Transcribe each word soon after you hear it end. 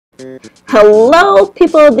Hello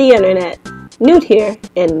people of the internet, Newt here,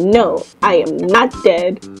 and no, I am not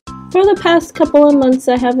dead. For the past couple of months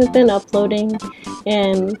I haven't been uploading,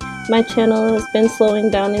 and my channel has been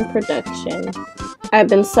slowing down in production. I've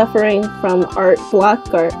been suffering from art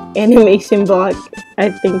block, or animation block,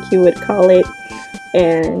 I think you would call it,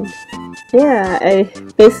 and yeah, I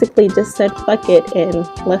basically just said fuck it and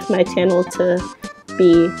left my channel to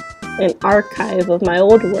be an archive of my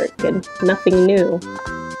old work and nothing new.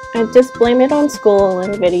 I just blame it on school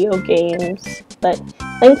and video games, but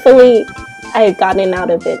thankfully I've gotten out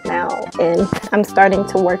of it now and I'm starting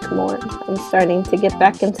to work more. I'm starting to get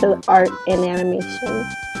back into art and animation.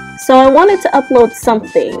 So I wanted to upload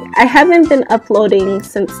something. I haven't been uploading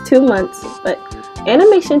since 2 months, but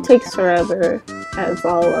animation takes forever, as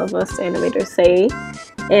all of us animators say.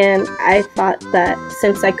 And I thought that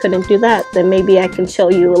since I couldn't do that, then maybe I can show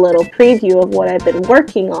you a little preview of what I've been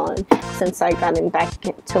working on since I gotten back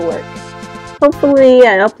to work. Hopefully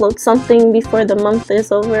I upload something before the month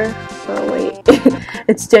is over. Oh wait,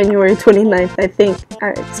 it's January 29th, I think.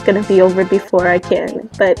 It's gonna be over before I can,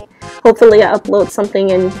 but hopefully I upload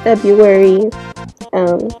something in February.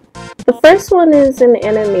 The first one is an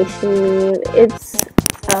animation meme. It's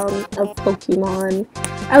of Pokemon.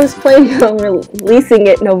 I was planning on releasing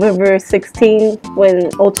it November 16th when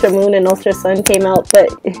Ultra Moon and Ultra Sun came out, but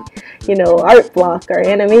you know, art block or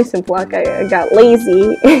animation block, I got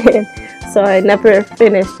lazy, so I never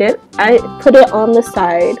finished it. I put it on the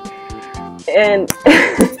side and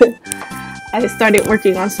I started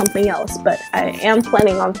working on something else, but I am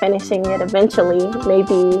planning on finishing it eventually,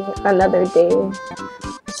 maybe another day.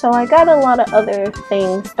 So I got a lot of other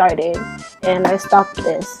things started and I stopped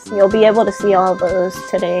this. You'll be able to see all those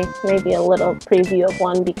today, maybe a little preview of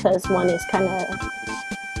one because one is kind of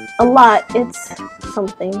a lot. It's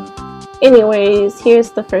something. Anyways, here's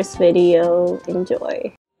the first video.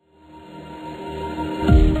 Enjoy.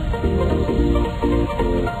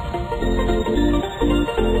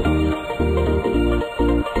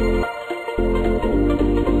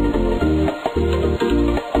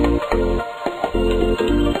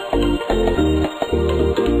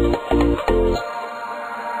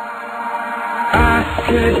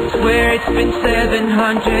 Could swear it's been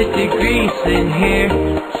 700 degrees in here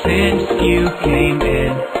since you came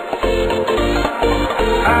in.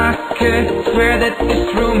 I could swear that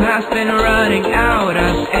this room has been running out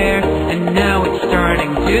of air, and now it's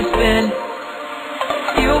starting to spin.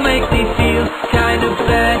 You make me feel kind of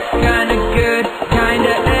bad, kind of good, kind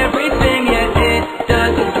of everything, yet it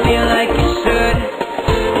doesn't feel like it should.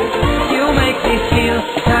 You make me feel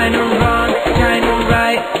kind of wrong, kind of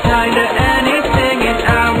right, kind of anything, and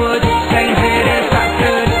I would change it if I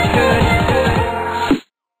could.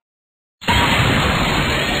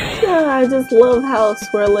 I just love how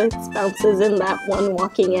Swirlix bounces in that one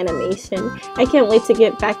walking animation. I can't wait to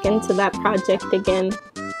get back into that project again.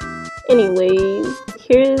 Anyways,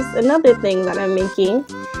 here's another thing that I'm making.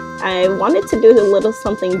 I wanted to do a little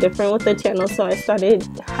something different with the channel, so I started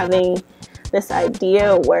having this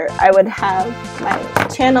idea where I would have my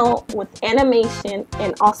channel with animation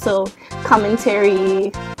and also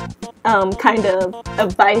commentary, kind of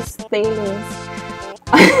advice things,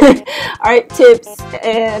 art tips,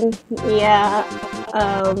 and yeah,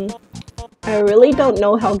 I really don't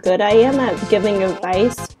know how good I am at giving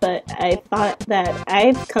advice, but I thought that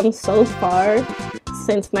I've come so far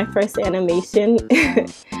since my first animation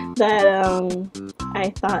that I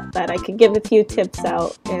thought that I could give a few tips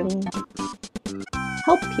out and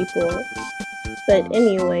help people. But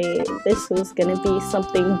anyway, this was gonna be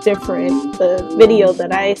something different. The video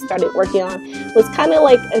that I started working on was kind of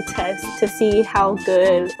like a test to see how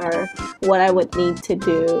good or what I would need to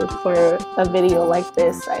do for a video like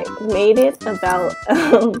this. I made it about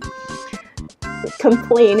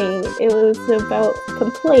complaining. It was about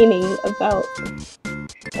complaining about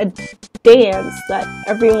a dance that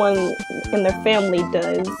everyone in their family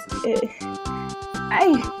does.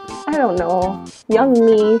 I don't know, young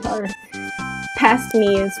me or past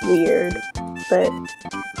me is weird, but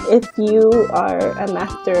if you are a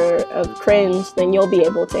master of cringe, then you'll be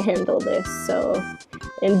able to handle this, so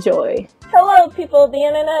enjoy. Hello people of the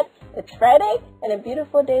internet, it's Friday and a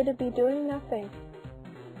beautiful day to be doing nothing.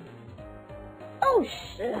 Oh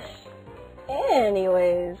shit.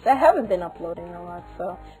 Anyways, I haven't been uploading a lot,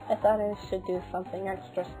 so I thought I should do something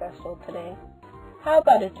extra special today. How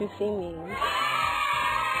about a juicy meme?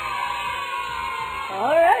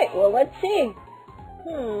 Alright, well let's see.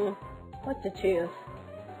 What to choose?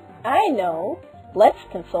 I know. Let's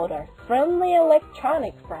consult our friendly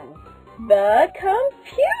electronic friend, the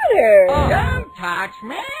computer! Don't touch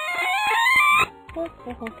me!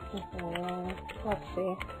 Let's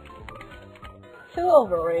see. Too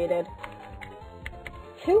overrated.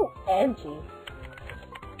 Too edgy.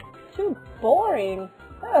 Too boring.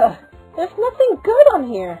 Ugh, there's nothing good on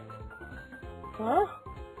here. Huh?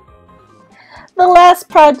 The last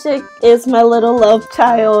project is my little love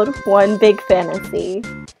child, One Big Fantasy.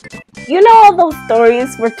 You know all those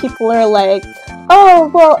stories where people are like,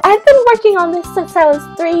 oh, well, I've been working on this since I was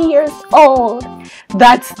 3 years old.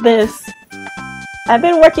 That's this. I've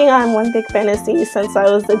been working on One Big Fantasy since I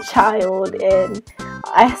was a child, and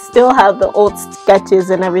I still have the old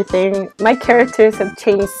sketches and everything. My characters have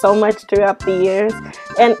changed so much throughout the years,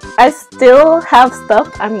 and I still have stuff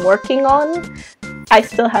I'm working on. I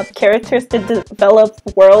still have characters to develop,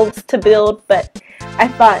 worlds to build, but I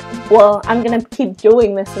thought, well, I'm gonna keep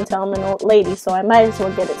doing this until I'm an old lady, so I might as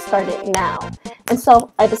well get it started now. And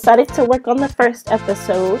so I decided to work on the first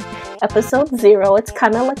episode, episode 0. It's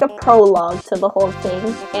kind of like a prologue to the whole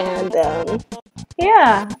thing, and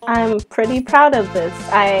yeah, I'm pretty proud of this.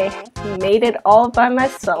 I made it all by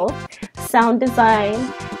myself, sound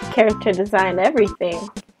design, character design, everything.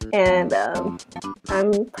 And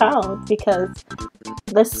I'm proud because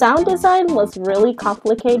the sound design was really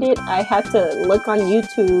complicated. I had to look on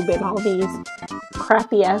YouTube and all these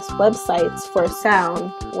crappy ass websites for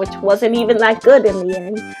sound, which wasn't even that good in the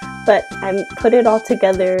end. But I put it all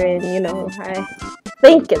together, and you know, I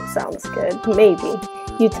think it sounds good. Maybe.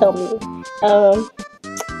 You tell me.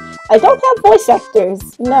 I don't have voice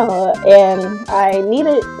actors, no, and I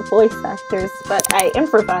needed voice actors, but I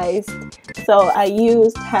improvised. So I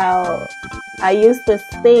used this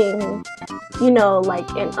thing, you know, like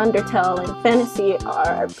in Undertale and fantasy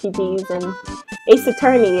RPGs and Ace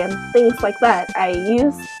Attorney and things like that. I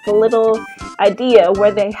used the little idea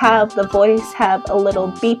where they have the voice have a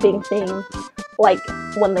little beeping thing, like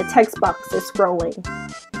when the text box is scrolling.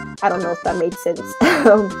 I don't know if that made sense.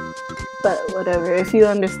 But whatever, if you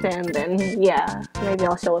understand, then yeah, maybe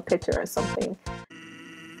I'll show a picture or something.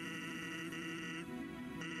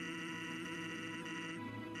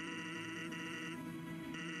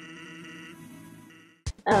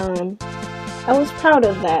 I was proud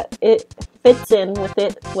of that. It fits in with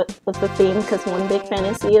the theme, because One Big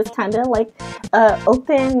Fantasy is kind of like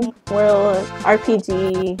open world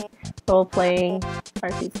RPG, role playing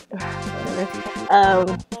RPG,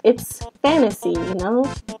 whatever. It's fantasy, you know,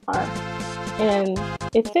 and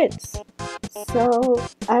it fits. So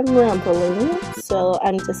I'm rambling, so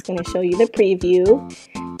I'm just gonna show you the preview.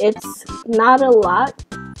 It's not a lot.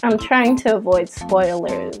 I'm trying to avoid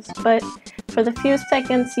spoilers, but for the few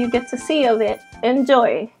seconds you get to see of it,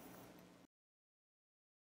 enjoy.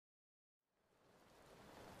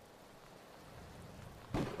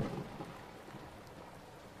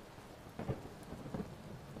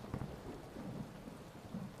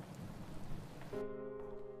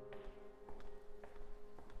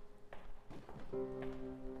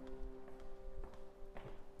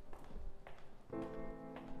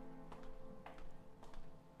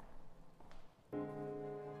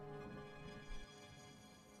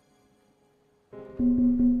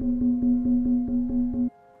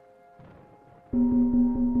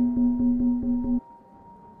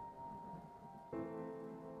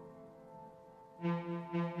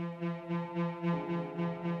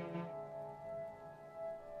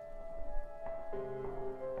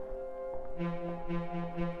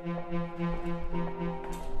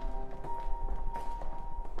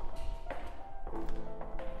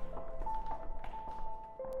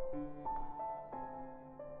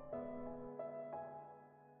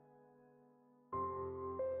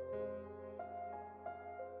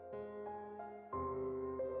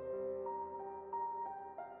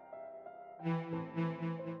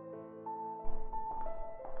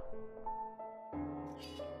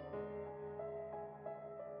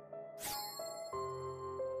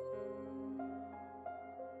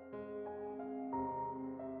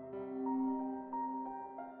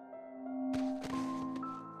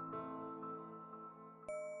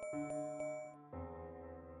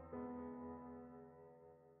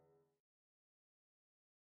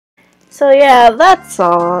 So yeah, that's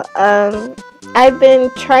all. I've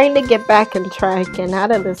been trying to get back on track and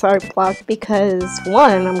out of this art block because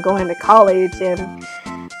 1, I'm going to college, and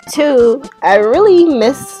 2, I really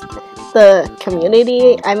miss the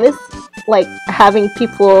community. I miss like having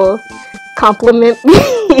people compliment me.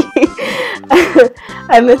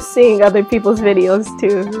 I miss seeing other people's videos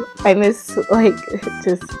too. I miss like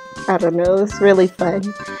just, I don't know, it's really fun.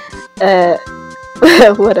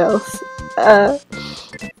 What else?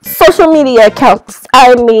 So social media accounts.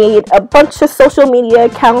 I made a bunch of social media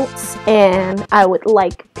accounts, and I would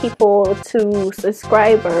like people to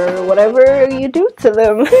subscribe or whatever you do to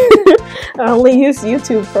them. I only use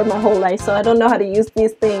YouTube for my whole life, so I don't know how to use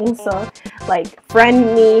these things. So, like,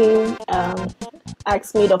 friend me,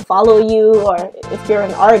 ask me to follow you, or if you're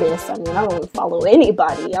an artist, I mean, I don't want to follow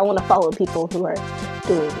anybody. I want to follow people who are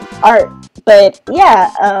doing art. But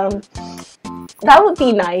yeah, that would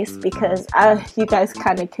be nice, because you guys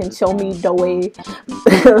kind of can show me the way,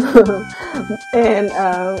 and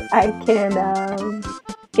I can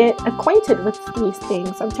get acquainted with these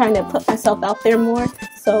things. I'm trying to put myself out there more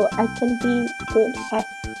so I can be good at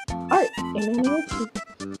art and animation.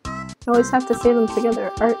 I always have to say them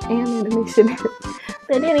together, art and animation.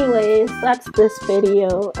 But anyways, that's this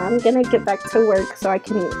video. I'm gonna get back to work so I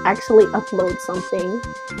can actually upload something,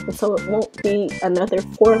 and so it won't be another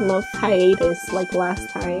 4-month hiatus like last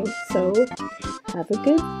time. So have a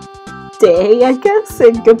good day, I guess,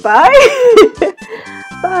 and goodbye.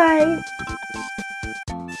 Bye.